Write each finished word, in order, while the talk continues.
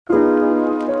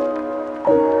Hey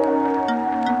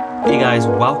guys,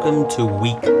 welcome to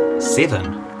week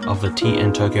 7 of the Tea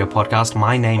in Tokyo podcast.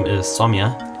 My name is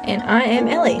Somya. And I am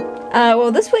Ellie.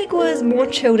 Well, this week was more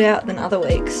chilled out than other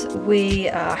weeks. We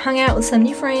hung out with some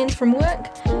new friends from work.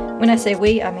 When I say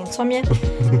we, I mean Somya.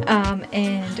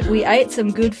 And we ate some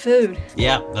good food.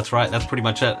 Yeah, that's right. That's pretty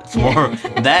much it. It's more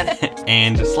that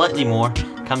and slightly more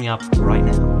coming up right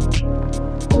now.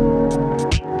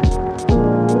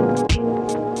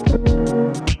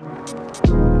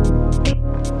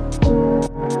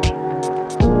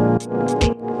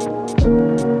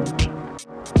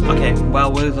 Okay,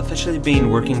 well, we've officially been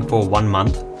working for 1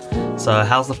 month. So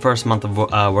how's the first month of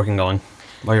working going?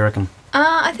 What do you reckon?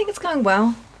 I think it's going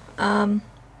well.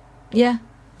 Yeah,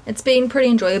 it's been pretty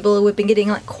enjoyable. We've been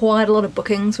getting quite a lot of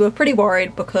bookings. We were pretty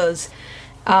worried because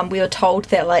we were told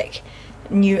that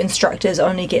new instructors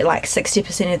only get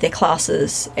 60% of their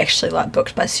classes actually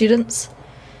booked by students.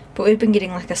 But we've been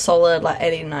getting a solid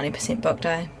 80 to 90% booked,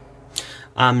 eh?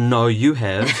 No, you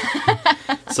have.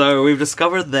 So we've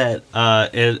discovered that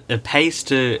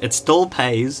it still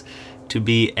pays to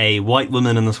be a white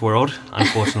woman in this world,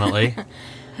 unfortunately.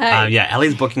 Hey. Yeah,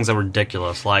 Ellie's bookings are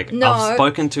ridiculous. No. I've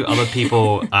spoken to other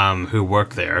people who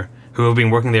work there, who have been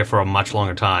working there for a much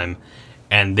longer time,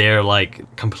 and they're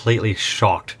completely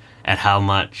shocked at how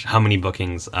many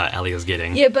bookings Ellie is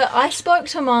getting. Yeah, but I spoke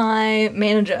to my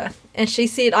manager, and she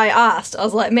said, I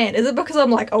was like, man, is it because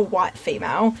I'm a white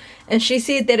female? And she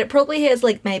said that it probably has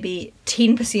maybe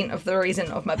 10% of the reason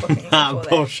of my bookings.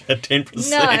 Bullshit, 10%.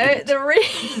 No, the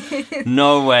reason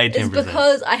No way, 10%. is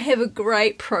because I have a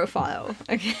great profile,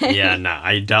 okay? Yeah, no,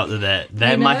 I doubt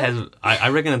that might have, I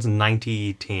reckon it's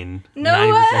 90-10. No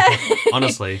 90%. way!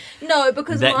 Honestly. No,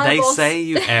 because my they boss... say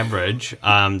you average,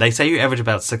 about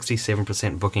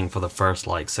 67% booking for the first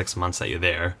 6 months that you're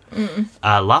there.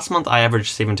 Last month I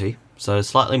averaged 70, so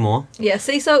slightly more. Yeah,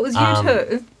 see, so it was you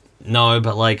too. No,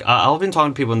 but I've been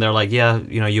talking to people and they're like, yeah,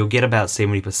 you'll get about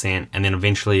 70%, and then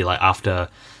eventually after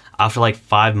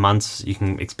 5 months you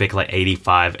can expect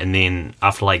 85, and then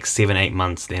after 7-8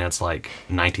 months then it's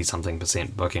 90 something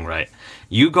percent booking rate.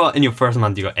 You got in your first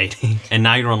month you got 80, and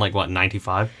now you're on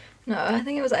 95. No, I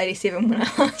think it was 87 when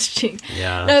I last checked.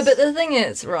 Yeah. No, but the thing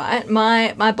is, right,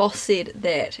 my boss said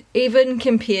that even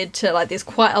compared to, there's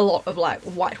quite a lot of,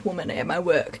 white women at my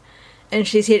work. And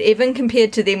she said even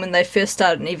compared to them when they first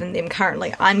started and even them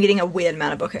currently, I'm getting a weird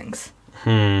amount of bookings.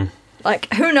 Who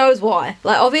knows why?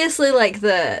 Obviously,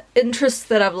 the interests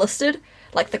that I've listed,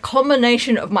 the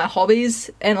combination of my hobbies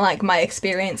and, my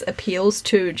experience appeals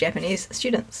to Japanese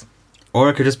students. Or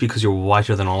it could just be because you're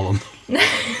whiter than all of them.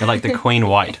 You're like the queen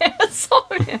white.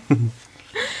 Yeah.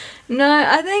 No,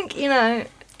 I think,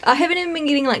 I haven't even been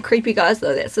getting, creepy guys,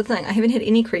 though. That's the thing. I haven't had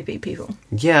any creepy people.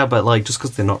 Yeah, but, just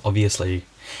because they're not obviously...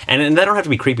 And they don't have to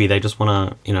be creepy. They just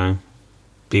want to,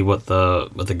 be with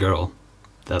the girl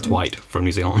that's white from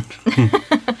New Zealand.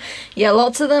 Yeah,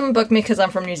 lots of them book me because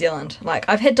I'm from New Zealand.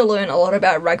 I've had to learn a lot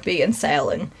about rugby and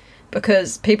sailing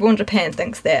because people in Japan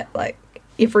thinks that,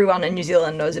 everyone in New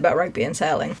Zealand knows about rugby and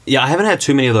sailing. Yeah, I haven't had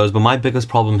too many of those, but my biggest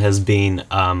problem has been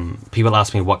people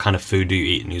ask me what kind of food do you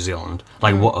eat in New Zealand?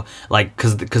 What,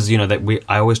 because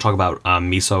I always talk about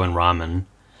miso and ramen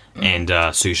and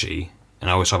sushi. And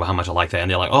I always talk about how much I like that.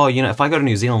 And they're like, oh, if I go to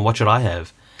New Zealand, what should I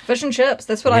have? Fish and chips.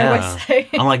 That's what I always say.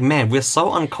 I'm like, man, we're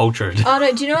so uncultured. Oh,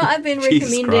 no. Do you know what I've been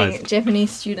recommending Christ.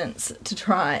 Japanese students to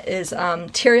try is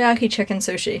teriyaki chicken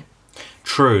sushi.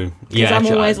 True. Yeah, I'm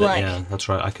always yeah, that's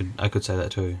right. I could say that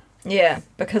too. Yeah,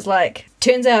 because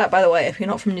turns out, by the way, if you're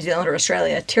not from New Zealand or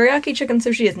Australia, teriyaki chicken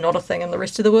sushi is not a thing in the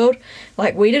rest of the world.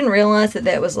 We didn't realise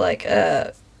that was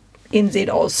NZ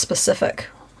Oz specific,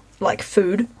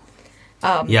 food.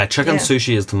 Chicken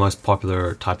sushi is the most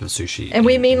popular type of sushi. And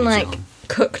we mean New Zealand.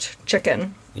 cooked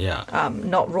chicken. Yeah.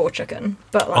 Not raw chicken.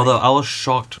 But although I was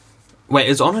shocked. Wait,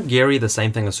 is onigiri the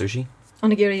same thing as sushi?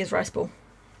 Onigiri is rice ball.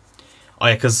 Oh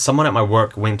yeah, because someone at my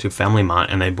work went to Family Mart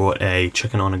and they bought a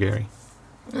chicken onigiri.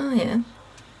 Oh yeah.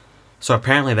 So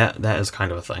apparently that is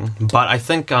kind of a thing. But I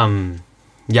think I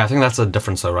think that's a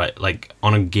difference though, right?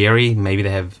 Onigiri, maybe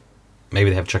they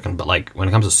have chicken, but when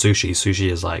it comes to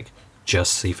sushi is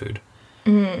just seafood.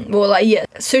 Well,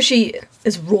 sushi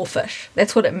is raw fish.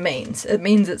 That's what it means. It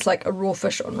means it's a raw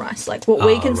fish on rice. What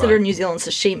we consider in New Zealand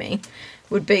sashimi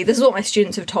would be, this is what my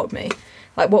students have told me,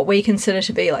 what we consider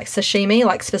to be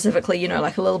sashimi, specifically, a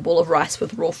little ball of rice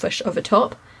with raw fish over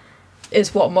top,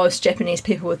 is what most Japanese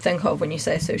people would think of when you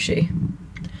say sushi.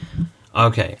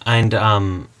 Okay, and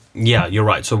yeah, you're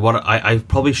right. So what I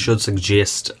probably should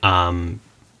suggest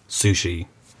sushi.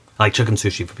 like chicken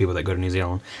sushi for people that go to New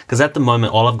Zealand. Because at the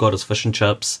moment, all I've got is fish and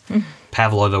chips,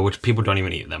 pavlova, which people don't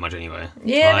even eat that much anyway.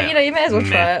 Yeah, but you may as well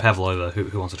try it. Pavlova,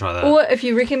 who wants to try that? Or if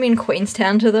you recommend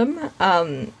Queenstown to them,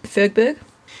 Fergberg.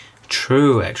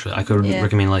 True, actually. I could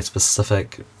recommend like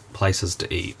specific places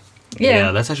to eat.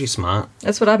 Yeah, that's actually smart.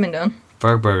 That's what I've been doing.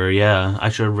 Fergburger, yeah. I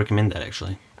should recommend that,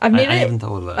 actually. I haven't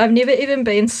thought of that. I've never even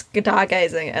been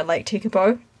stargazing at Lake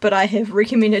Tekapo, but I have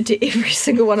recommended to every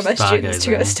single one of my students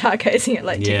to go stargazing at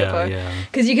Lake Tekapo.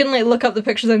 Because you can like look up the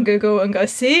pictures on Google and go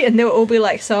see, and they'll all be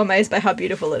like so amazed by how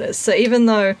beautiful it is. So even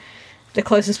though the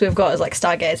closest we've got is like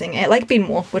stargazing at Lake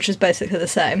Benmore, which is basically the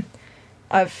same,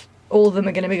 all of them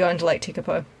are going to be going to Lake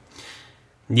Tekapo.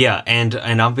 Yeah, and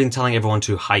I've been telling everyone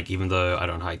to hike, even though I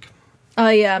don't hike. Oh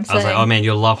yeah, I was like, oh man,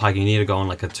 you'll love hiking. You need to go on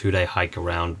like a 2-day hike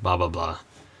around blah blah blah.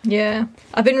 Yeah,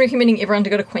 I've been recommending everyone to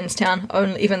go to Queenstown,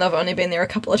 even though I've only been there a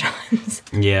couple of times.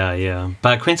 Yeah.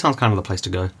 But Queenstown's kind of the place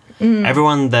to go.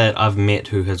 Everyone that I've met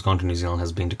who has gone to New Zealand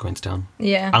has been to Queenstown.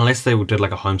 Yeah. Unless they did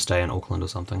like a homestay in Auckland or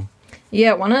something.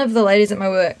 Yeah, one of the ladies at my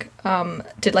work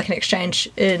did like an exchange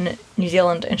in New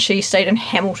Zealand, and she stayed in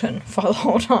Hamilton for the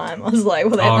whole time. I was like,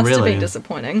 well, that must have been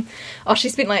disappointing. Oh, she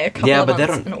spent like a couple of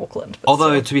months in Auckland.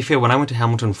 Although, to be fair, when I went to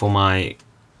Hamilton for my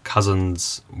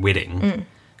cousin's wedding...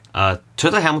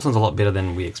 Turns out Hamilton's a lot better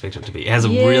than we expect it to be. It has a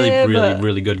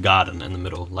really good garden in the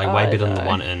middle. Like, way better than the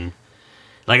one in...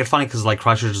 Like, it's funny because, like,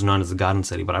 Christchurch is known as the Garden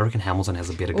City, but I reckon Hamilton has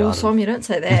a better garden. Oh, Tom, you don't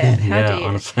say that. How do you?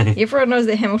 Honestly. Everyone knows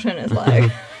that Hamilton is,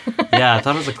 like... Yeah, I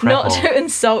thought it was a crap Not to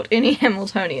insult any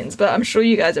Hamiltonians, but I'm sure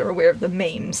you guys are aware of the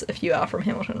memes if you are from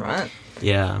Hamilton, right?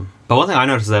 Yeah. But one thing I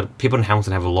noticed is that people in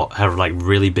Hamilton have like,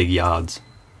 really big yards.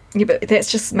 Yeah, but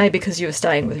that's just maybe because you were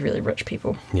staying with really rich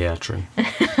people. Yeah, true.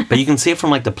 But you can see it from,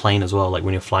 like, the plane as well, like,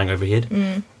 when you're flying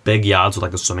overhead. Big yards with,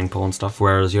 like, a swimming pool and stuff,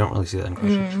 whereas you don't really see that in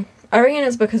Christchurch. I reckon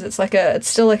it's because it's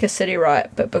still like a city, right?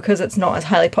 But because it's not as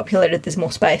highly populated, there's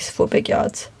more space for big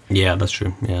yards. Yeah, that's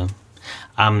true, yeah.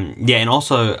 And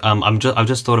also, I've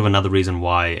just thought of another reason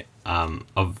why,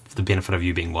 of the benefit of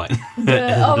you being white.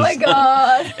 Oh my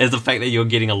god! Is the fact that you're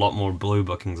getting a lot more blue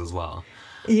bookings as well.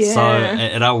 Yeah. So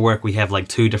at our work, we have like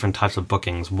 2 different types of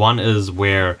bookings. One is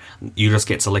where you just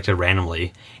get selected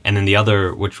randomly, and then the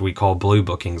other, which we call blue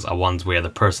bookings, are ones where the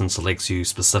person selects you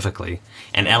specifically.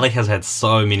 And Alec has had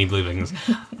so many blue bookings.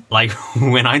 Like,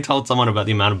 when I told someone about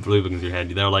the amount of blue bookings you had,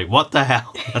 they were like, what the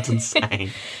hell? That's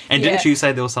insane. And didn't you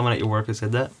say there was someone at your work who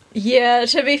said that? Yeah,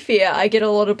 to be fair, I get a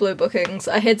lot of blue bookings.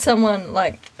 I had someone,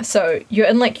 like, so you're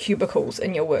in, like, cubicles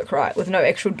in your work, right, with no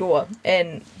actual door,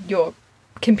 and your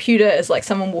computer is like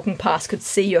someone walking past could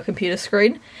see your computer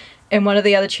screen, and one of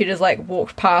the other tutors like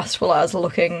walked past while I was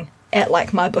looking at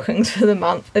like my bookings for the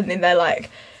month, and then they like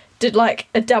did like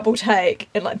a double take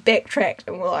and like backtracked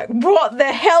and were like, what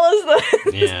the hell is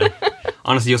this? Yeah,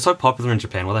 honestly, you're so popular in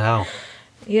Japan, what the hell?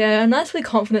 Yeah, a nicely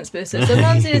confidence booster.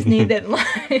 Sometimes you just need that.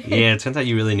 Like... Yeah, it turns out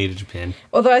you really needed Japan.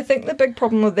 Although I think the big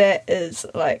problem with that is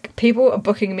like people are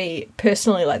booking me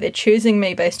personally, like they're choosing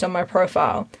me based on my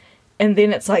profile. And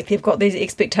then it's like they've got these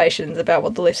expectations about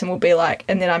what the lesson will be like,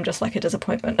 and then I'm just like a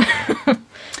disappointment.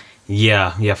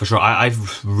 Yeah, for sure. I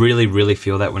really, really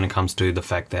feel that when it comes to the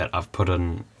fact that I've put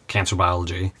in cancer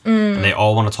biology, and they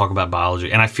all want to talk about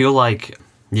biology. And I feel like,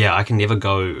 I can never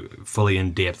go fully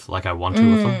in depth like I want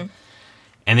to with them.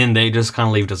 And then they just kind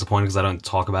of leave disappointed because I don't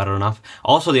talk about it enough.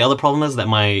 Also, the other problem is that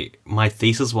my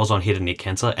thesis was on head and neck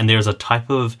cancer, and there's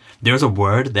a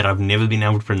word that I've never been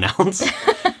able to pronounce.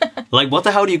 Like, what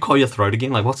the hell do you call your throat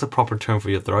again? Like, what's the proper term for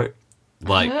your throat?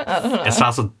 Like, I don't know. It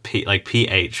starts with P, like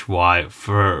PHY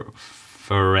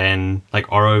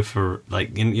like oro for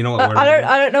like you know what word?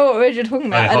 I don't know what word you're talking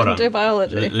about. I didn't do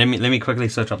biology. Let me quickly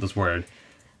search up this word.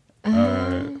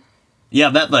 Yeah,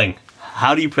 that thing.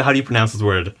 How do you pronounce this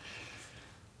word?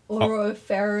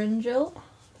 Oropharyngeal.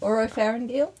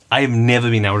 Oropharyngeal. I have never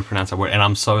been able to pronounce that word, and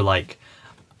I'm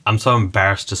so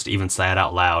embarrassed just to even say it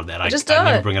out loud that I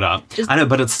never bring it up. I know,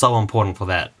 but it's so important for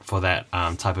that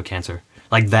type of cancer.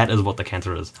 Like, that is what the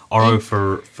cancer is.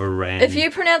 Oropharyngeal. If you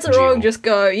pronounce it wrong, just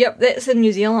go, yep, that's a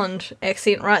New Zealand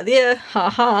accent right there. Ha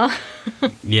ha.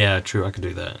 Yeah, true, I could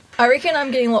do that. I reckon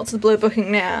I'm getting lots of blue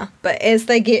booking now, but as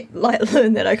they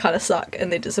learn that I kind of suck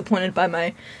and they're disappointed by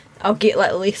me, I'll get,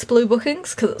 like, less blue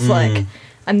bookings, because it's like,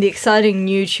 I'm the exciting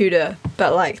new tutor,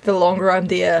 but, like, the longer I'm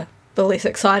there, the less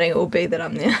exciting it will be that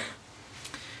I'm there.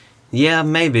 Yeah,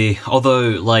 maybe. Although,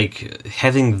 like,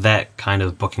 having that kind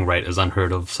of booking rate is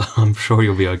unheard of, so I'm sure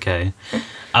you'll be okay.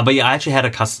 But yeah, I actually had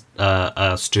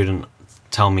a student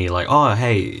tell me, like, oh,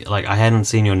 hey, like, I hadn't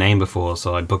seen your name before,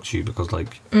 so I booked you because,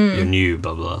 like, you're new,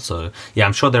 blah, blah. So, yeah,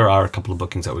 I'm sure there are a couple of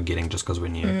bookings that we're getting just because we're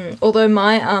new. Although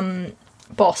my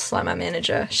boss, like my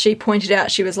manager, she pointed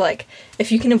out, she was like,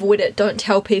 if you can avoid it, don't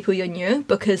tell people you're new,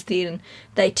 because then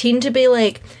they tend to be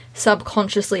like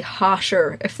subconsciously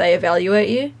harsher if they evaluate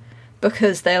you,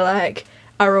 because they like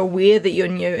are aware that you're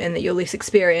new and that you're less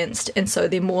experienced, and so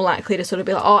they're more likely to sort of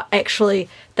be like, oh, actually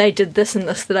they did this and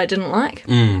this that I didn't like.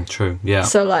 True, yeah.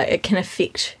 So like it can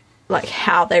affect like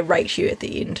how they rate you at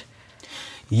the end.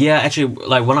 Yeah, actually,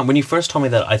 like when you first told me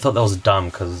that, I thought that was dumb,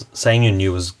 because saying you're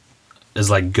new is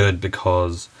like good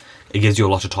because it gives you a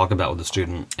lot to talk about with the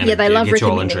student, and they it love gets you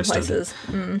all recommending interested.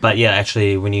 places. But yeah,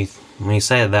 actually, when you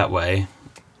say it that way,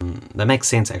 that makes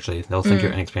sense. Actually, they'll think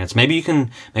you're inexperienced. Maybe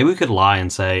we could lie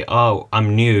and say, "Oh,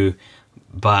 I'm new,"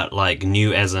 but like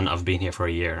new as in I've been here for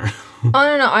a year. Oh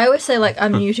no, I always say like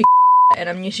I'm new to and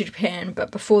I'm new to Japan,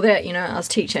 but before that, you know, I was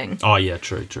teaching. Oh yeah,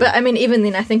 true. But I mean, even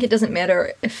then, I think it doesn't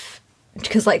matter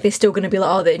because like they're still going to be like,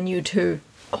 oh, they're new to.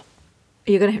 Oh,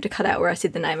 you're going to have to cut out where I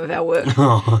said the name of our work.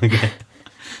 Oh, okay.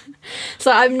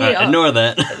 So I'm new. Ignore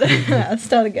that. I'll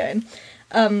start again.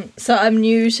 So I'm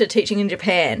new to teaching in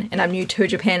Japan, and I'm new to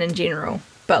Japan in general.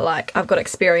 But like I've got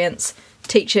experience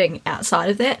teaching outside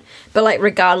of that. But like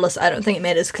regardless, I don't think it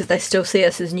matters because they still see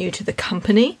us as new to the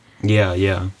company.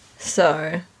 Yeah.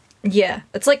 So yeah,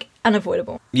 it's like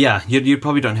unavoidable. Yeah, you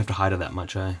probably don't have to hide it that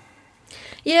much, eh?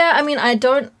 Yeah, I mean, I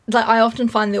don't like. I often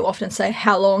find they'll often say,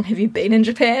 "How long have you been in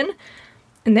Japan?"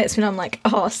 And that's when I'm like,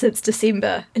 "Oh, since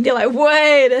December." And they're like,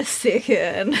 "Wait a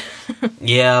second."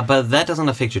 Yeah, but that doesn't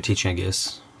affect your teaching, I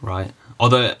guess, right?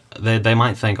 Although they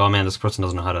might think, "Oh man, this person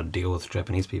doesn't know how to deal with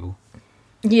Japanese people."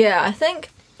 Yeah, I think.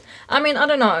 I mean, I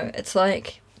don't know. It's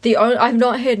like I've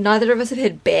not heard. Neither of us have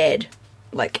had bad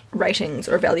like ratings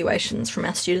or evaluations from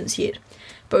our students yet,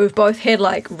 but we've both had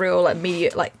like real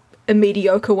like a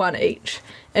mediocre one each.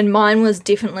 And mine was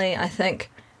definitely, I think,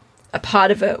 a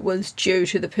part of it was due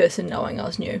to the person knowing I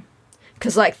was new.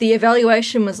 Because, like, the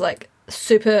evaluation was, like,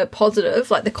 super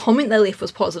positive. Like, the comment they left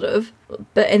was positive.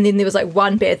 And then there was, like,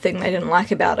 one bad thing they didn't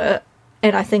like about it.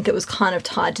 And I think it was kind of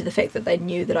tied to the fact that they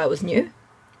knew that I was new.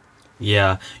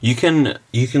 Yeah. You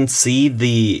can see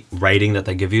the rating that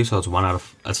they give you, so it's out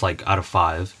of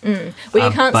 5. Well,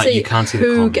 you can't see you can't see the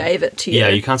who comment. gave it to you. Yeah,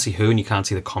 you can't see who, and you can't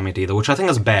see the comment either, which I think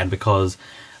is bad because,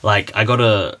 like, I got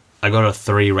a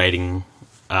 3 rating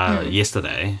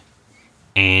yesterday,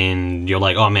 and you're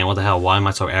like, oh man, what the hell? Why am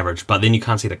I so average? But then you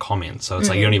can't see the comments, so it's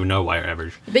like you don't even know why you're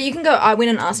average. But you can go. I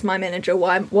went and asked my manager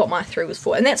what my 3 was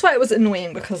for, and that's why it was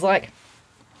annoying because like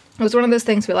it was one of those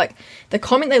things where like the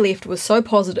comment they left was so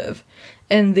positive,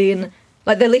 and then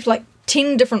like they left like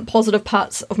 10 different positive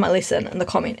parts of my lesson in the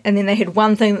comment, and then they had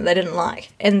one thing that they didn't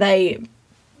like, and they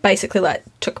basically like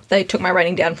took my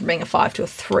rating down from being a 5 to a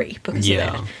 3 because of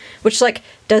that, which like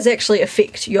does actually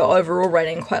affect your overall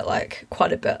rating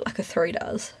quite a bit, like a 3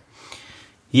 does.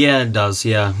 Yeah, it does,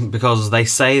 yeah, because they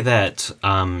say that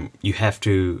you have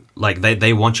to, like,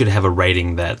 they want you to have a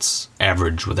rating that's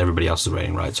average with everybody else's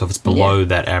rating, right? So if it's below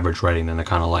that average rating, then they're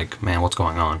kind of like, man, what's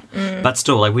going on? But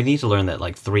still, like, we need to learn that,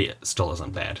 like, 3 still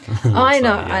isn't bad. I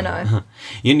know.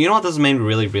 You know what this made me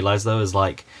really realize, though, is,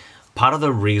 like, part of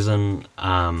the reason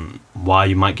why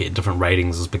you might get different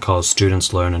ratings is because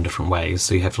students learn in different ways,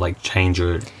 so you have to, like, change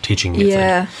your teaching method.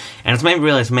 Yeah. And it's made me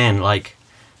realize, man, like,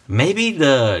 maybe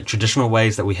the traditional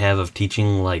ways that we have of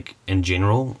teaching, like, in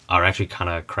general, are actually kind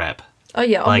of crap. Oh,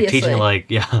 yeah, like, obviously.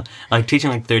 teaching,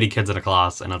 like, 30 kids in a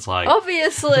class, and it's like...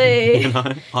 Obviously. You know,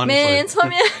 honestly. Man,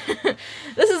 Tommy,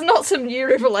 this is not some new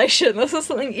revelation. This is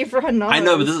something everyone knows. I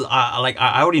know, but this is...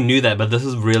 I already knew that, but this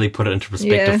has really put it into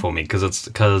perspective for me,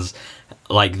 because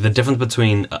like, the difference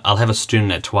between... I'll have a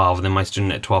student at 12, and then my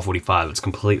student at 12:45, it's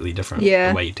completely different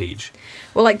the way you teach.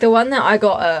 Well, like, the one that I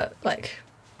got,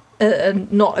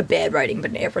 not a bad rating,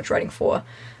 but an average rating for.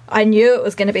 I knew it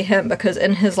was going to be him because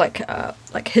in his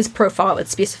his profile it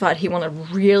specified he wanted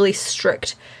really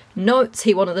strict notes.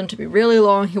 He wanted them to be really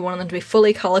long. He wanted them to be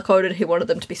fully color coded. He wanted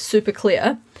them to be super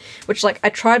clear, which like I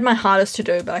tried my hardest to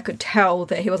do, but I could tell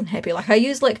that he wasn't happy. Like I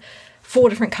used like 4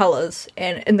 different colors,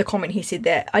 and in the comment he said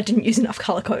that I didn't use enough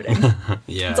color coding.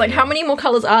 It's like how many more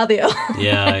colors are there?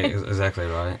 Yeah, exactly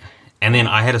right. And then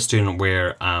I had a student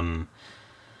where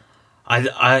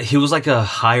he was like a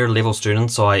higher level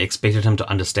student, so I expected him to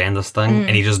understand this thing,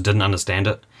 and he just didn't understand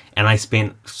it. And I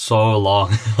spent so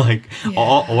long,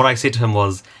 what I said to him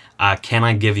was, can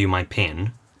I give you my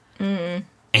pen? And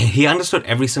he understood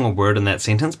every single word in that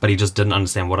sentence, but he just didn't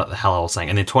understand what the hell I was saying.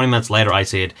 And then 20 minutes later, I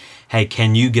said, hey,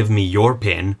 can you give me your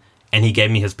pen? And he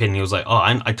gave me his pen, and he was like, oh,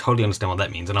 I totally understand what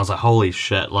that means. And I was like, holy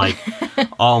shit, like,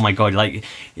 oh my God. Like,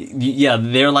 yeah,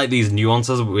 there are like these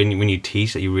nuances when you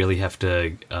teach that you really have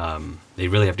to, they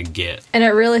really have to get. And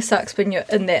it really sucks when you're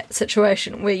in that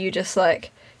situation where you just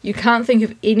like, you can't think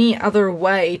of any other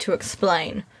way to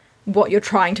explain what you're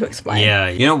trying to explain. Yeah,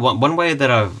 you know, one way that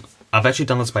I've actually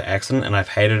done this by accident, and I've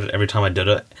hated it every time I did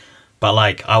it. But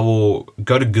like, I will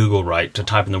go to Google, right, to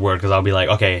type in the word, because I'll be like,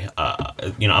 okay,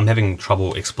 you know, I'm having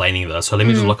trouble explaining this, so let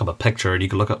me just look up a picture. You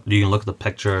can look at the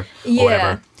picture or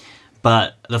whatever.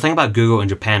 But the thing about Google in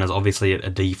Japan is obviously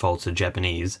it defaults to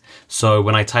Japanese. So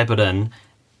when I type it in,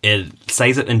 it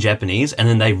says it in Japanese, and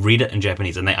then they read it in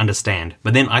Japanese, and they understand.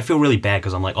 But then I feel really bad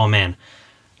because I'm like, oh man,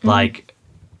 like,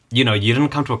 you know, you didn't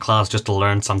come to a class just to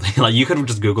learn something. Like, you could have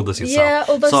just Googled this yourself. Yeah,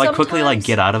 although so I quickly, like,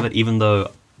 get out of it, even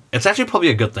though it's actually probably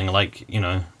a good thing. Like, you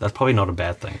know, that's probably not a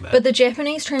bad thing. But the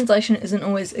Japanese translation isn't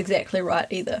always exactly right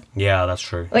either. Yeah, that's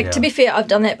true. Like, to be fair, I've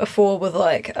done that before with,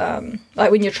 like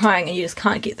when you're trying and you just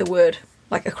can't get the word,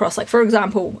 like, across. Like, for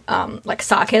example, like,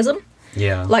 sarcasm.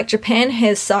 Yeah. Like, Japan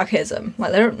has sarcasm.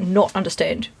 Like, they don't not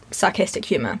understand sarcastic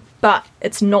humour. But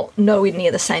it's not nowhere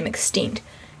near the same extent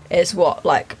as what,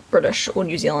 like, British or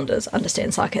New Zealanders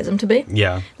understand sarcasm to be.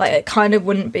 Yeah. Like, it kind of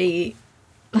wouldn't be...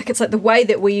 Like, it's like the way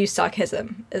that we use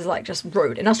sarcasm is, like, just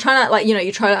rude. And I was trying to, like, you know,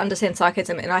 you try to understand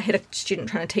sarcasm, and I had a student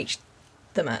trying to teach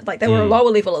them it. Like, they were a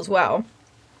lower level as well.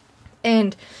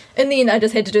 And in the end, I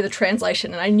just had to do the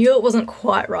translation, and I knew it wasn't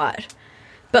quite right.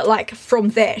 But, like,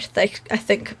 from that, I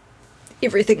think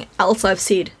everything else I've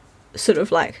said sort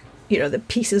of, like, you know, the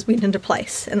pieces went into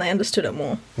place, and they understood it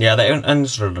more. Yeah, they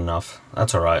understood it enough.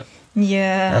 That's all right.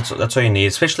 Yeah. That's all you need,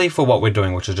 especially for what we're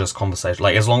doing, which is just conversation.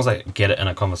 Like, as long as I get it in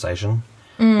a conversation,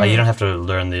 like, you don't have to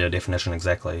learn the definition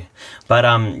exactly. But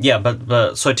yeah,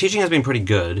 but so teaching has been pretty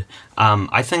good.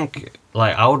 I think,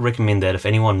 like, I would recommend that if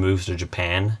anyone moves to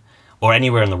Japan or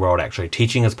anywhere in the world, actually,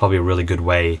 teaching is probably a really good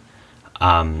way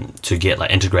to get,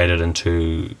 like, integrated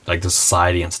into, like, the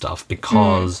society and stuff,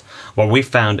 because what we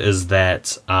found is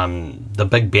that the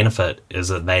big benefit is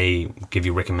that they give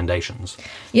you recommendations.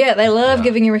 Yeah, they love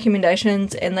giving you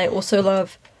recommendations, and they also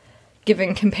love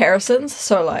giving comparisons.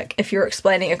 So, like, if you're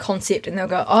explaining a concept and they'll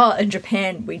go, oh, in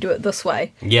Japan we do it this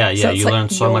way. Yeah, So you like learn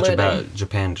so much learning. about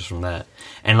Japan just from that.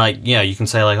 And, like, yeah, you can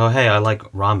say, like, oh, hey, I like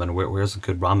ramen. Where's a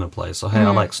good ramen place? Oh, hey,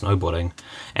 I like snowboarding.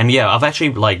 And, yeah, I've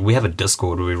actually, like, we have a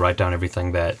Discord where we write down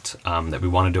everything that that we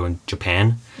want to do in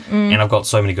Japan. And I've got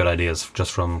so many good ideas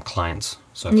just from clients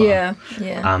so far.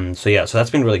 Yeah. So that's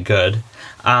been really good.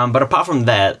 But apart from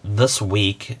that, this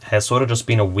week has sort of just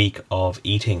been a week of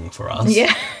eating for us.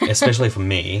 Yeah. Especially for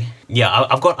me. Yeah,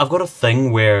 I've got a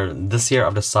thing where this year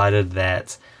I've decided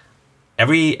that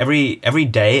every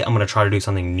day I'm going to try to do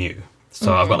something new.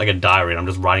 So I've got, like, a diary, and I'm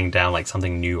just writing down, like,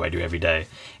 something new I do every day.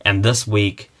 And this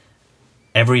week,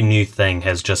 every new thing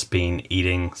has just been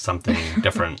eating something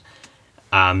different.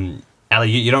 Ali,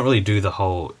 you don't really do the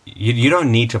whole... You don't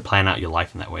need to plan out your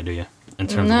life in that way, do you? In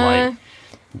terms of, like...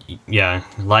 Yeah.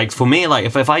 Like, for me, like,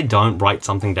 if I don't write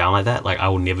something down like that, like, I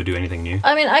will never do anything new.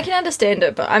 I mean, I can understand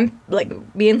it, but I'm, like,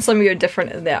 me and some of you are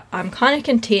different in that I'm kind of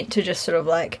content to just sort of,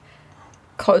 like,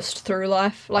 coast through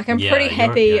life. Like, I'm pretty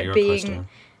happy you're being...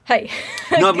 Hey,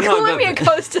 No, but calling me a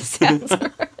coaster sounds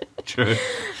right. True.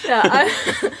 Yeah,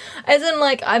 as in,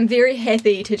 like, I'm very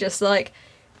happy to just, like,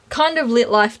 kind of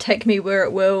let life take me where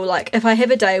it will. Like, if I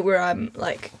have a day where I'm,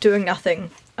 like, doing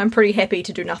nothing, I'm pretty happy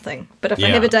to do nothing. But if I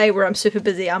have a day where I'm super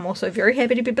busy, I'm also very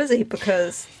happy to be busy,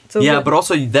 because it's all good. But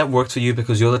also that works for you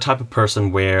because you're the type of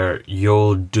person where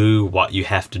you'll do what you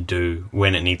have to do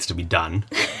when it needs to be done.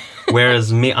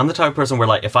 Whereas me, I'm the type of person where,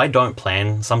 like, if I don't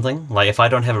plan something, like, if I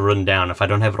don't have it written down, if I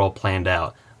don't have it all planned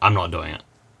out, I'm not doing it.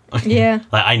 Yeah.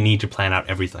 Like, I need to plan out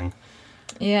everything.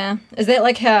 Yeah. Is that,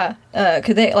 like, how,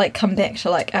 could that, like, come back to,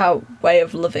 like, our way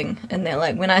of living? And that,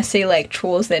 like, when I see, like,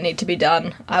 chores that need to be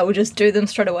done, I will just do them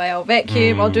straight away. I'll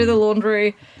vacuum, I'll do the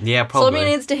laundry. Yeah, probably.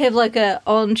 Somebody needs to have, like,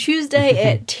 on Tuesday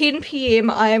at 10 p.m,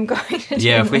 I am going to do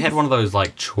if we had one of those,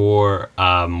 like, chore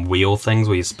wheel things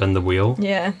where you spin the wheel.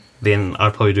 Yeah. Then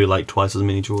I'd probably do, like, twice as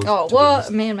many chores. Oh, well,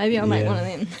 man, maybe I'll make one of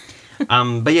them.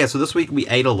 But yeah, so this week we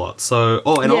ate a lot. So,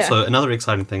 also another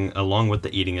exciting thing along with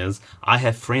the eating is I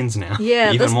have friends now.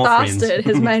 Yeah, Even this more bastard friends.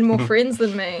 has made more friends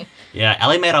than me. Yeah,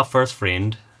 Ellie made our first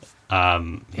friend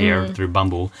here through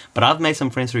Bumble, but I've made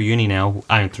some friends through uni now.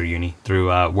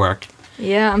 Through work.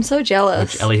 Yeah, I'm so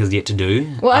jealous. Which Ellie has yet to do.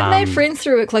 Well, I've made friends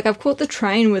through work. Like, I've caught the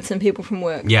train with some people from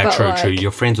work. Yeah, but true.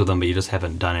 You're friends with them, but you just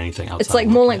haven't done anything outside. It's like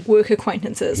more like work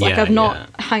acquaintances. Like, Yeah, I've not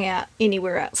hung out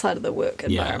anywhere outside of the work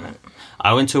environment.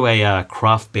 I went to a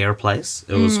craft beer place.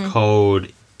 It was called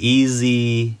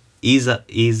Easy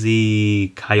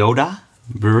Kyoto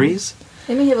Breweries.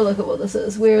 Let me have a look at what this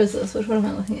is. Where is this? Which one am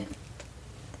I looking at?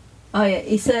 Oh, yeah.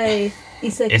 Issei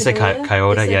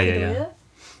Kyoto. Yeah.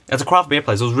 It's a craft beer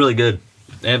place. It was really good.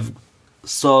 They have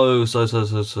so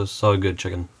good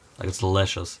chicken. Like, it's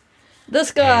delicious.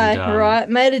 This guy, And, right,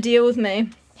 made a deal with me.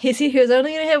 He said he was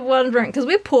only going to have one drink, because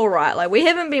we're poor, right? Like, we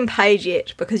haven't been paid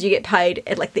yet, because you get paid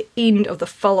at, like, the end of the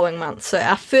following month. So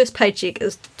our first paycheck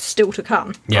is still to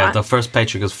come. Yeah, right? the first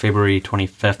paycheck was February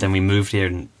 25th, and we moved here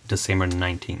in December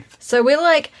 19th. So we're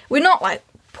not, like,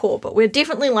 poor, but we're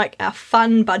definitely, like, our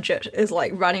fun budget is,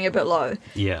 like, running a bit low.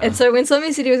 Yeah. And so when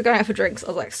somebody said he was going out for drinks, I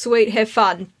was like, sweet, have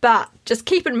fun, but just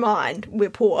keep in mind, we're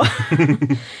poor.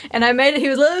 And he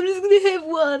was like, I'm just going to have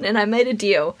one. And I made a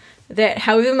deal that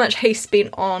however much he spent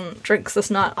on drinks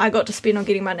this night, I got to spend on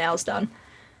getting my nails done.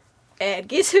 And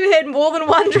guess who had more than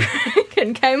one drink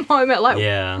and came home at like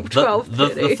Yeah.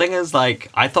 12:30? The thing is, like,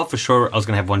 I thought for sure I was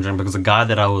going to have one drink because the guy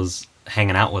that I was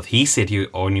hanging out with, he said he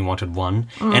only wanted one.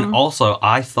 And also,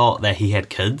 I thought that he had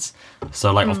kids.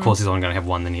 So, like, of course he's only going to have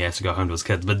one, then he has to go home to his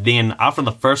kids. But then, after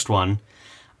the first one,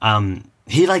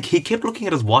 he kept looking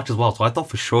at his watch as well. So, I thought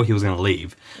for sure he was going to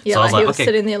leave. Yeah, so I was he like, was okay.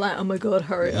 sitting there like, oh my god,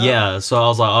 hurry up. Yeah, so I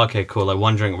was like, okay, cool. Like,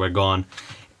 one drink, we're gone.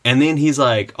 And then he's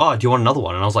like, oh, do you want another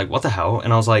one? And I was like, what the hell?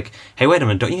 And I was like, hey, wait a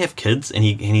minute, don't you have kids? And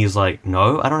he's like,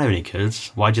 no, I don't have any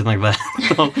kids. Why'd you think that?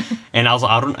 And I was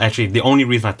like, I don't actually, the only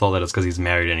reason I thought that is because he's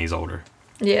married and he's older.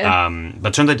 Yeah.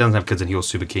 But turns out he doesn't have kids and he was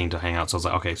super keen to hang out. So I was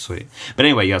like, okay, sweet. But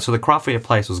anyway, yeah, so the craft beer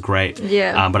place was great.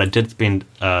 Yeah. But I did spend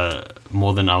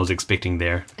more than I was expecting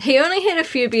there. He only had a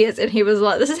few beers and he was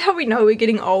like, this is how we know we're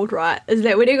getting old, right? Is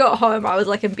that when he got home, I was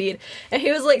like in bed and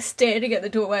he was like standing at the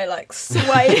doorway, like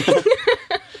swaying,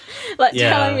 like Yeah.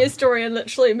 telling me a story and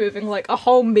literally moving like a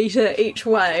whole meter each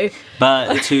way.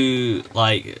 But to,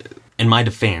 like, in my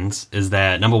defense, is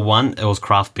that number one, it was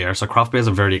craft beer. So craft beers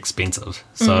are very expensive.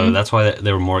 So that's why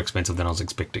they were more expensive than I was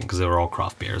expecting because they were all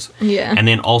craft beers. Yeah. And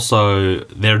then also,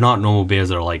 they're not normal beers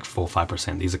that are like 4 or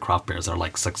 5%. These are craft beers that are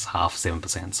like 6.5%,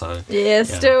 7%. So Yeah,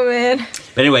 still, man.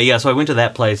 But anyway, yeah, so I went to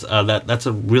that place. That's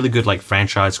a really good like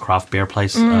franchise craft beer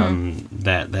place.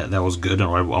 That was good, and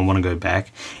I want to go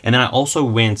back. And then I also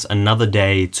went another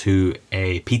day to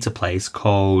a pizza place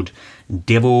called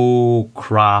Devil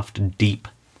Craft Deep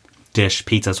Dish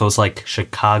Pizza. So it's like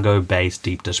Chicago-based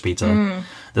deep dish pizza.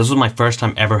 This was my first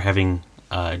time ever having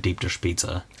deep dish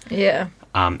pizza. Yeah.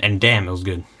 And damn, it was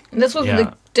good. And this was Yeah. with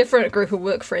a different group of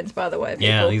work friends, by the way. People.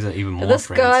 Yeah, these are even more This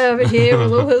friends. guy over here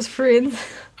with all his friends.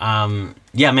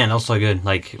 Yeah, man, that was so good.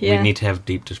 Like, we Yeah. need to have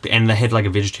deep dish. And they had like a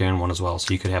vegetarian one as well,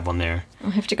 so you could have one there.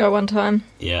 I'll have to go one time.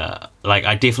 Yeah, like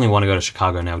I definitely want to go to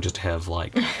Chicago now just to have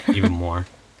like even more.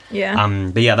 Yeah.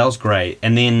 But yeah, that was great.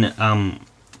 And then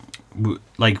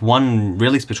like one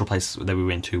really special place that we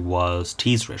went to was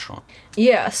Tea's restaurant.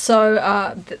 Yeah,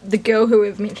 so the girl who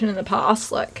we've mentioned in the past,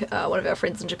 like one of our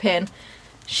friends in Japan,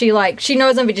 she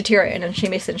knows I'm vegetarian, and she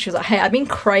messaged and she was like, hey, I've been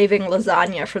craving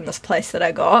lasagna from this place that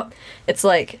I got. It's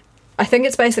like, I think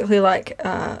it's basically like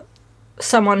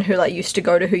someone who like used to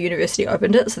go to her university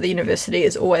opened it, so the university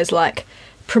is always like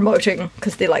promoting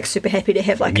because they're like super happy to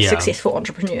have like a Yeah. successful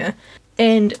entrepreneur.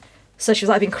 And so she was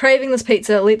like, I've been craving this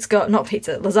pizza, let's go. Not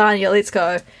pizza, lasagna, let's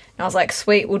go. And I was like,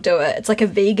 sweet, we'll do it. It's like a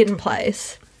vegan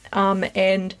place.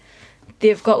 And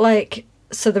they've got like,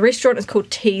 so the restaurant is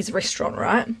called Tea's Restaurant,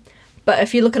 right? But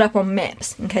if you look it up on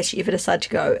maps, in case you ever decide to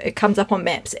go, it comes up on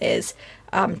maps as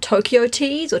Tokyo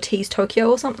Teas or Tea's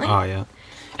Tokyo or something. Oh yeah,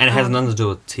 and it has nothing to do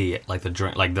with tea, like the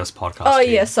drink, like this podcast. Oh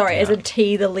tea. yeah, sorry, yeah. as in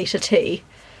T, the letter T.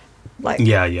 Like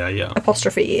Yeah.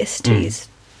 apostrophe S, Tea's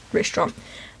Restaurant.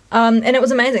 And it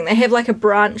was amazing. They have like a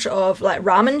branch of like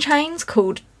ramen chains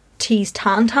called Tea's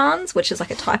Tantans, which is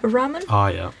like a type of ramen. Oh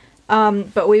yeah.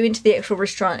 But we went to the actual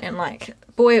restaurant and like,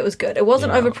 boy, it was good. It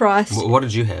wasn't Yeah. overpriced. What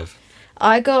did you have?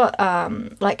 I got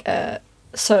like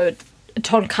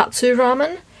tonkatsu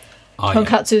ramen. Oh,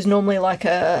 Tonkatsu is normally like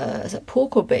is it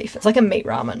pork or beef? It's like a meat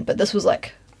ramen, but this was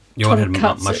like You one had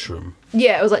tonkatsu. mushroom.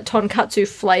 Yeah, it was like tonkatsu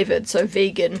flavored, so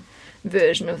vegan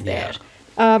version of that.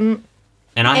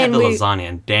 And I had And the we- lasagna,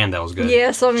 and damn, that was good.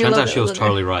 Yeah, Sonia Turns loved out it, she was wasn't it?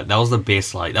 totally right. That was the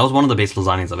best. Like that was one of the best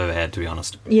lasagnas I've ever had, to be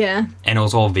honest. Yeah. And it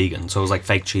was all vegan, so it was like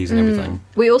fake cheese and everything.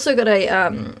 We also got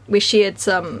we shared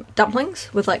some dumplings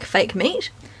with like fake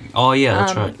meat, Oh yeah,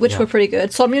 that's right. which yeah. were pretty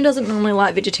good. Somya doesn't normally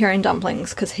like vegetarian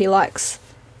dumplings because he likes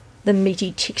the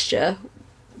meaty texture.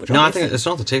 Which No, I obviously- think it's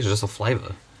not the texture, it's just the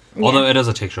flavor. Yeah. Although it is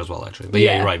a texture as well, actually. But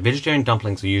yeah, Yeah. you're right. Vegetarian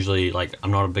dumplings are usually like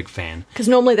I'm not a big fan. Because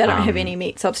normally they don't have any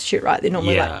meat substitute, right? They're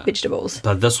normally yeah. like vegetables.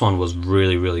 But this one was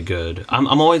really, really good. I'm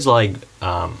always like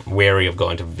wary of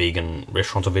going to vegan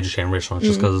restaurants or vegetarian restaurants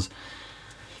just because.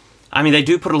 I mean, they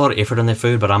do put a lot of effort in their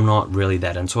food, but I'm not really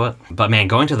that into it. But man,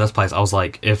 going to this place, I was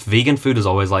like, if vegan food is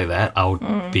always like that, I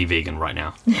would be vegan right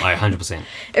now, like 100%.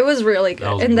 It was really good.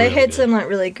 That was And they really had good. some like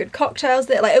really good cocktails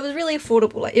there. Like it was really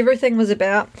affordable. Like everything was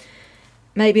about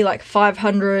maybe like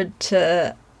 $500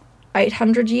 to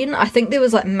 800 yen. I think there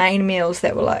was like main meals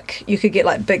that were like, you could get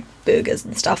like big burgers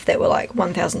and stuff that were like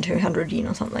 1,200 yen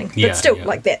or something. Yeah, But still, yeah.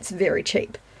 like that's very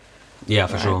cheap. Yeah,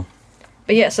 for sure.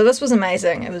 But yeah, so this was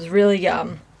amazing. It was really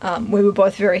yum. We were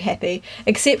both very happy.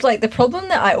 Except like the problem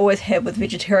that I always have with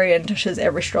vegetarian dishes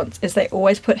at restaurants is they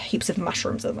always put heaps of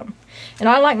mushrooms in them. And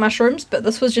I like mushrooms, but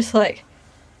this was just like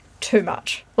too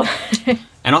much.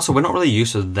 And also, we're not really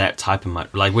used to that type of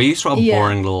like we're used to our Yeah.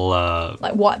 boring little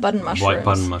like white button mushrooms. white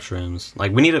button mushrooms.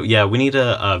 Like we need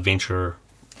to venture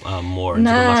more into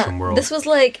the mushroom world. This was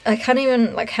like, I can't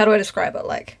even, like, how do I describe it?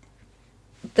 Like,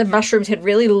 the mushrooms had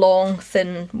really long,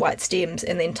 thin white stems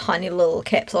and then tiny little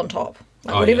caps on top.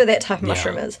 Like, Oh, whatever yeah. that type of Yeah.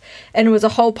 mushroom is. And it was a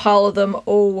whole pile of them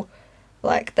all,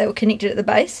 like, they were connected at the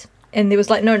base. And there was,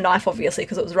 like, no knife, obviously,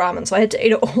 because it was ramen. So I had to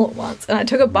eat it all at once. And I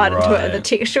took a bite into it, and the Right.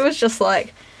 texture was just,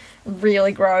 like,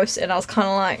 really gross. And I was kind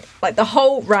of like, the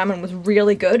whole ramen was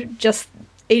really good. Just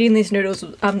eating these noodles,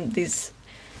 these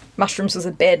mushrooms was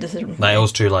a bad decision. for Like me. it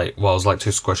was too like well, it was like too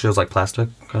squishy. It was like plastic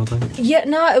kind of thing. Yeah,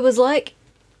 no, it was like,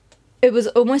 it was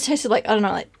almost tasted like, I don't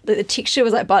know, like the texture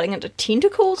was like biting into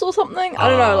tentacles or something. I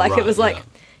don't know, like it right, was like, yeah.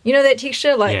 you know that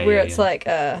texture, like Yeah, where yeah, it's yeah. like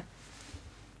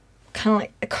kind of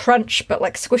like a crunch but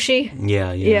like squishy.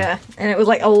 Yeah, Yeah, and it was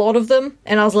like a lot of them,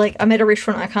 and I was like, I'm at a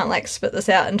restaurant, I can't like spit this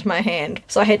out into my hand,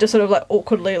 so I had to sort of like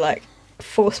awkwardly like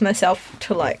force myself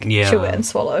to like Yeah. chew it and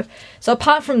swallow. So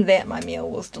apart from that, my meal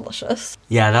was delicious.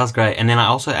 Yeah, that was great. And then I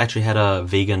also actually had a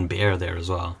vegan bear there as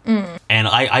well. And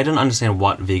I didn't understand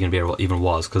what vegan bear even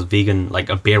was, because vegan, like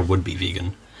a bear would be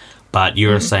vegan. But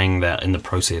you're saying that in the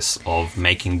process of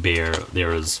making bear,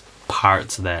 there is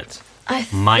parts that I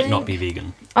might not think- be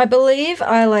vegan. I believe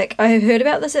I heard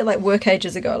about this at like work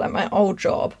ages ago, like my old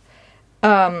job.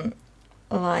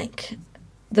 Like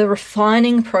the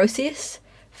refining process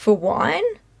for wine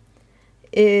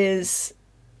is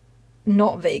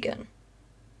not vegan.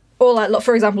 Or like,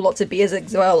 for example, lots of beers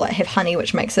as well like have honey,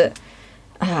 which makes it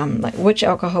like, which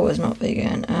alcohol is not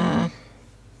vegan?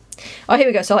 Oh, here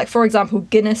we go. So like, for example,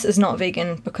 Guinness is not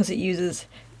vegan because it uses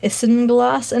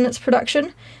isinglass in its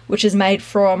production, which is made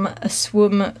from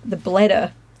the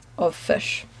bladder of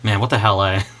fish. Man, what the hell,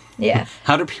 eh? Yeah.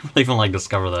 How do people even like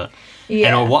discover that?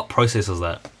 Yeah. And what process is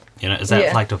that? You know, is that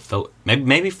Yeah. like to filter?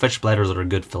 Maybe fish bladders are a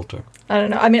good filter. I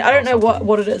don't know. I mean, I don't know something.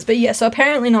 what it is, but yeah, so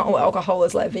apparently not all alcohol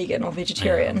is like vegan or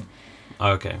vegetarian.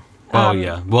 Okay. Well,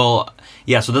 yeah. Well,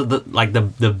 yeah. So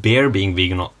the bear being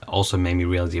vegan also made me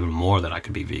realize even more that I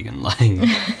could be vegan.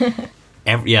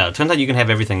 Like, it turns out you can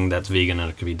have everything that's vegan and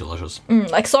it could be delicious.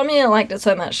 Like Somia liked it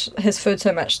so much, his food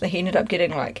so much, that he ended up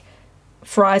getting like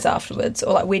fries afterwards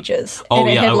or like wedges. Oh And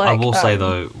it yeah, had, I like, will say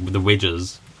though, the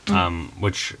wedges,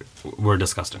 which were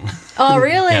disgusting. Oh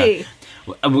really? Yeah.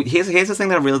 Here's the thing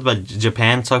that I realized about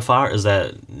Japan so far is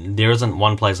that there isn't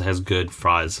one place that has good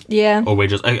fries Yeah. or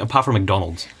wedges apart from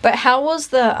McDonald's. But how was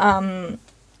the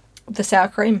sour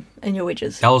cream in your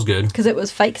wedges? That was good. Because it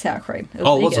was fake sour cream. It was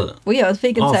Oh, was vegan. it? Well, yeah, it was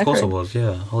vegan Oh, sour of course cream. it was.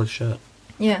 Yeah. Holy shit.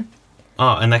 Yeah.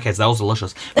 Oh, in that case, that was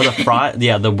delicious. But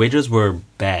the wedges were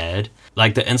bad.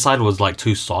 Like the inside was like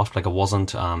too soft. Like it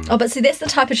wasn't. Oh, but see, that's the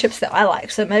type of chips that I like.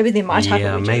 So maybe they're my type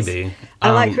yeah, of wedges. maybe.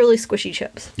 I like really squishy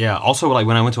chips. Yeah. Also, like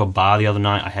when I went to a bar the other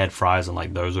night, I had fries and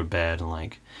like those are bad and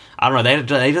like I don't know.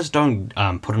 They just don't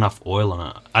put enough oil in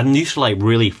it. I'm used to like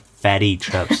really fatty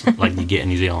chips like you get in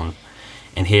New Zealand,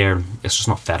 and here it's just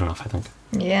not fat enough. I think.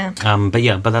 Yeah.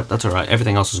 But that's alright.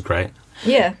 Everything else is great.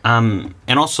 Yeah. And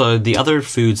also the other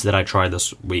foods that I tried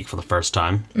this week for the first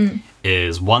time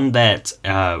is one that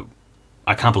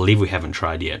I can't believe we haven't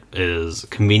tried yet. Is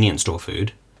convenience store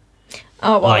food.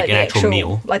 Oh, well, like like an the actual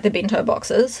meal. like the bento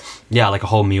boxes. Yeah, like a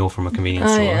whole meal from a convenience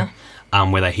Oh, store. yeah.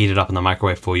 Where they heat it up in the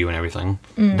microwave for you and everything.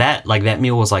 That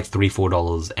meal was like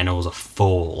 $3-4 and it was a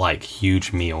full like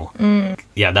huge meal.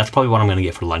 Yeah, that's probably what I'm gonna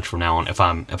get for lunch from now on if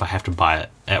I have to buy it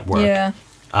at work. Yeah.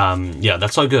 Yeah,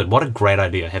 that's so good. What a great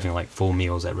idea having like full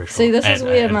meals at restaurants. See, this is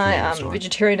where a my convenience store.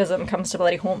 vegetarianism comes to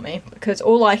bloody haunt me, because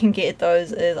all I can get at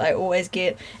those is I always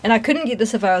get, and I couldn't get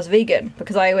this if I was vegan,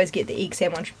 because I always get the egg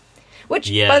sandwich. Which,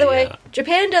 Yeah, by the way, yeah.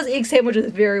 Japan does egg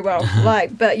sandwiches very well,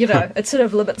 like, but you know, it sort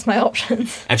of limits my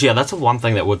options. Actually, yeah, that's the one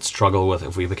thing that would struggle with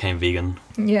if we became vegan.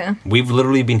 Yeah. We've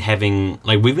literally been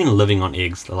we've been living on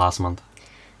eggs the last month.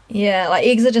 Yeah, like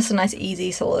eggs are just a nice,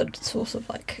 easy, solid source of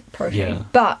like protein. Yeah.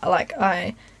 But like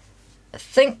I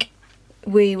think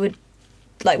we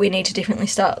need to definitely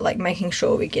start like making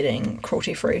sure we're getting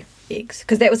cruelty-free eggs,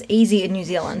 because that was easy in New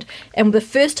Zealand. And the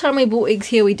first time we bought eggs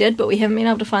here, we did, but we haven't been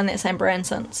able to find that same brand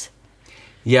since.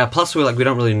 Yeah, plus we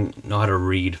don't really know how to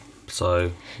read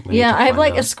So we need Yeah, to I have find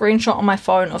like a out. screenshot on my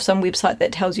phone of some website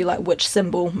that tells you like which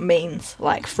symbol means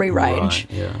like free range.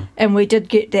 Right, yeah. And we did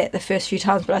get that the first few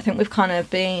times, but I think we've kind of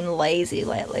been lazy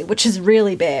lately, which is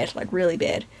really bad, like really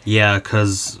bad. Yeah,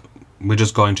 because we're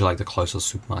just going to like the closest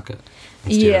supermarket.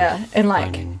 instead Yeah, of and like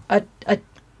finding- I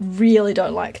really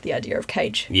don't like the idea of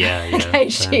cage. Yeah,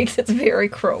 Cage same. chicks, it's very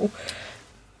cruel.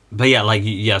 But yeah, like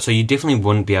yeah, so you definitely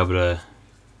wouldn't be able to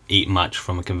eat much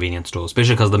from a convenience store,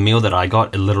 especially because the meal that I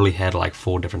got, it literally had like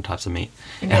 4 different types of meat.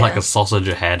 And like Yeah. a sausage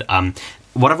it had.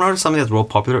 What I've noticed, something that's real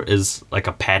popular is like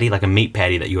a patty, like a meat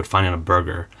patty that you would find in a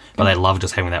burger, but they love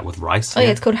just having that with rice. Oh yeah,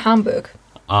 it's called Hamburg.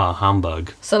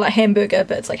 Hamburg. So like hamburger,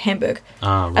 but it's like Hamburg.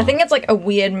 Right. I think it's like a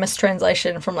weird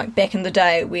mistranslation from like back in the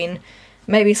day when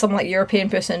maybe some like European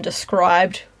person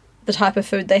described the type of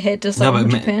food they had to someone in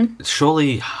Japan.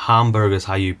 surely Hamburg is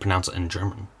how you pronounce it in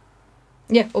German.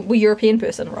 Yeah, well, European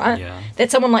person, right? Yeah.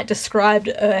 That someone like described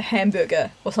a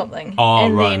hamburger or something. Oh,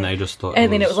 and right, then, and they just thought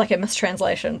and then it was like a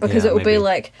mistranslation because Yeah, it would be maybe.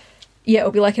 like, yeah, it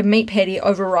would be like a meat patty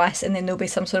over rice, and then there'll be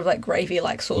some sort of like gravy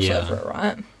like sauce Yeah. over it,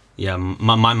 right? Yeah,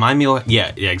 my meal,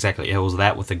 yeah, exactly. It was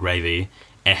that with the gravy.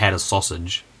 It had a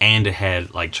sausage and it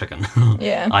had like chicken.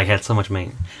 Yeah. I had so much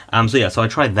meat. So I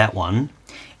tried that one.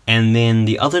 And then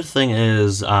the other thing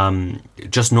is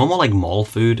just normal like mall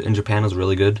food in Japan is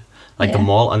really good. Like the Yeah.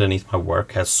 mall underneath my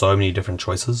work has so many different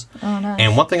choices. Oh, nice.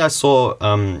 And one thing I saw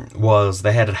was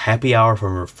they had a happy hour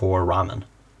for ramen.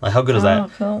 Like how good is Oh, that?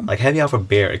 cool. Like happy hour for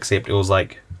beer, except it was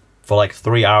like for like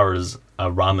 3 hours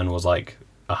ramen was like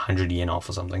 100 yen off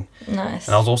or something. Nice.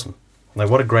 And that was awesome. Like,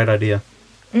 what a great idea.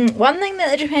 One thing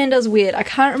that Japan does weird, I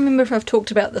can't remember if I've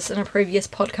talked about this in a previous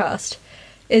podcast,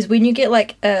 is when you get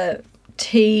like a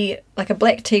tea, like a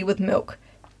black tea with milk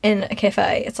in a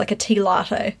cafe, it's like a tea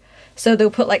latte. So they'll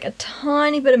put like a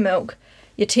tiny bit of milk,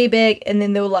 your tea bag, and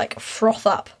then they'll like froth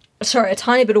up. Sorry, a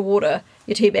tiny bit of water,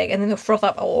 your tea bag, and then they'll froth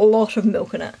up a lot of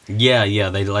milk in it. Yeah,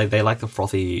 they like the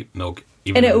frothy milk.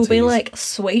 Even And it in will be teas. like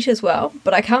sweet as well,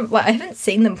 but I haven't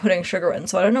seen them putting sugar in,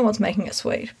 so I don't know what's making it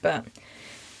sweet. But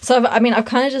so I've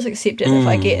kind of just accepted if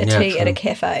I get a yeah, tea at a true.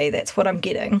 cafe, that's what I'm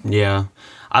getting. Yeah.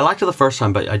 I liked it the first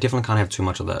time, but I definitely can't have too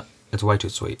much of that. It's way too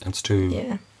sweet. It's too...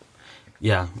 Yeah.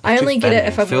 Yeah. it's I too only get it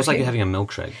if fattening. I'm feels like working- you're having a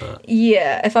milkshake, but...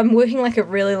 Yeah, if I'm working like a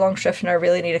really long shift and I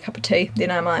really need a cup of tea, then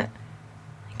I might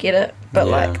get it. But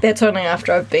Yeah. like that's only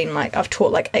after I've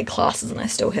taught like 8 classes and I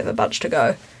still have a bunch to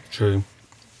go. True.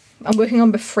 I'm working on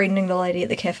befriending the lady at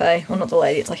the cafe. Well, not the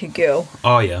lady, it's like a girl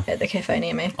Oh, yeah. at the cafe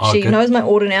near me. Oh, She good. knows my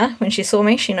order now. When she saw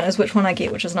me, she knows which one I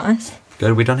get, which is nice.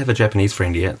 Good. We don't have a Japanese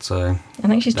friend yet, so... I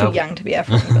think she's too That'll- young to be our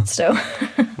friend, but still.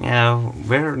 Yeah,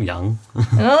 we're young.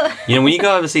 Oh, You know, when you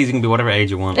go overseas, you can be whatever age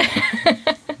you want.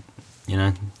 You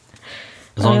know?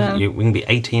 As long as we can be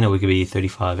 18 or we could be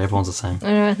 35. Everyone's the same. I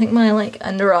don't know, I think my like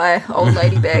under eye old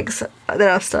lady bags that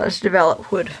I've started to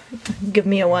develop would give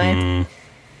me away. Mm.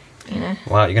 You know.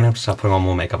 Well, you're going to have to start putting on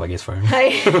more makeup, I guess, for him.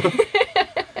 Hey.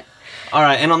 All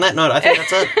right, and on that note, I think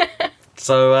that's it.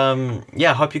 So,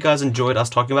 yeah, I hope you guys enjoyed us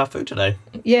talking about food today.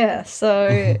 Yeah,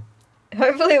 so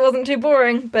hopefully it wasn't too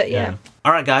boring, but yeah.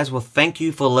 All right, guys. Well, thank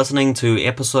you for listening to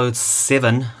episode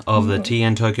 7 of the Tea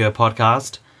in Tokyo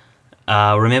podcast.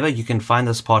 Remember, you can find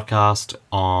this podcast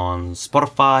on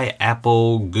Spotify,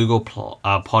 Apple, Google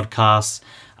Podcasts.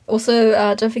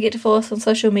 Also, don't forget to follow us on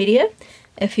social media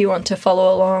if you want to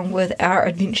follow along with our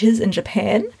adventures in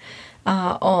Japan.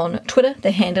 On Twitter, the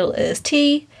handle is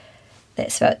T,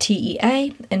 that's spelled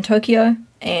TEA, in Tokyo.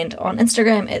 And on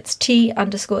Instagram, it's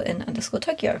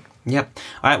T_in_Tokyo. Yep.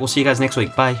 All right, we'll see you guys next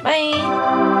week. Bye.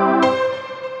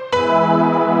 Bye!